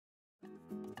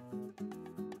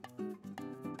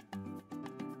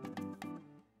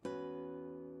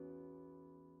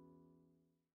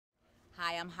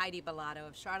Hi, I'm Heidi Billotto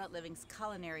of Charlotte Living's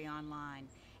Culinary Online.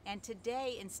 And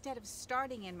today, instead of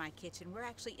starting in my kitchen, we're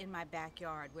actually in my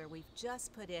backyard where we've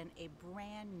just put in a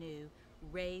brand new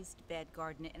raised bed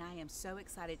garden, and I am so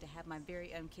excited to have my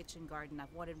very own kitchen garden.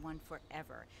 I've wanted one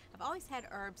forever. I've always had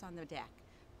herbs on the deck,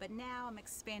 but now I'm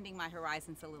expanding my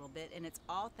horizons a little bit, and it's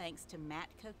all thanks to Matt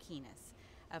Kokinis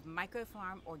of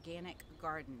Microfarm Organic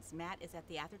Gardens. Matt is at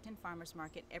the Atherton Farmers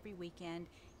Market every weekend.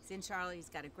 He's in Charlotte. He's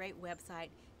got a great website.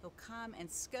 He'll come and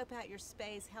scope out your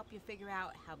space, help you figure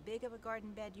out how big of a garden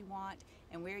bed you want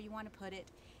and where you want to put it.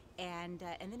 And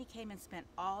then he came and spent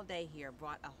all day here,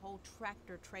 brought a whole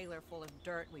tractor trailer full of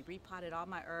dirt. We repotted all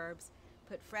my herbs,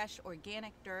 put fresh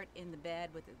organic dirt in the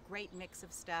bed with a great mix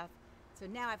of stuff. So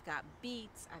now I've got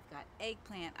beets, I've got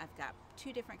eggplant, I've got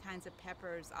 2 different kinds of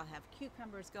peppers, I'll have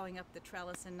cucumbers going up the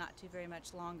trellis in not too very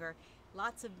much longer,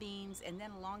 lots of beans, and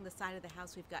then along the side of the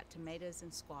house we've got tomatoes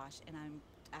and squash, and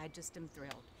I just am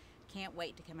thrilled. Can't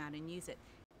wait to come out and use it.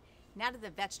 Now that the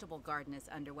vegetable garden is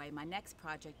underway, my next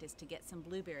project is to get some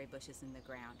blueberry bushes in the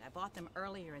ground. I bought them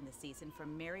earlier in the season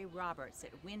from Mary Roberts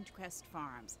at Windcrest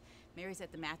Farms. Mary's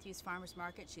at the Matthews Farmers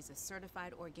Market. She's a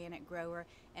certified organic grower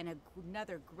and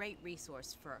another great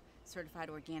resource for certified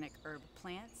organic herb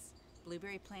plants,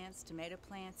 blueberry plants, tomato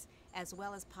plants, as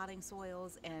well as potting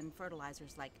soils and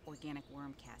fertilizers like organic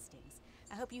worm castings.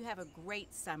 I hope you have a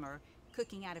great summer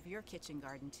cooking out of your kitchen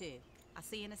garden too. I'll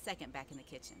see you in a second back in the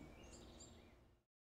kitchen.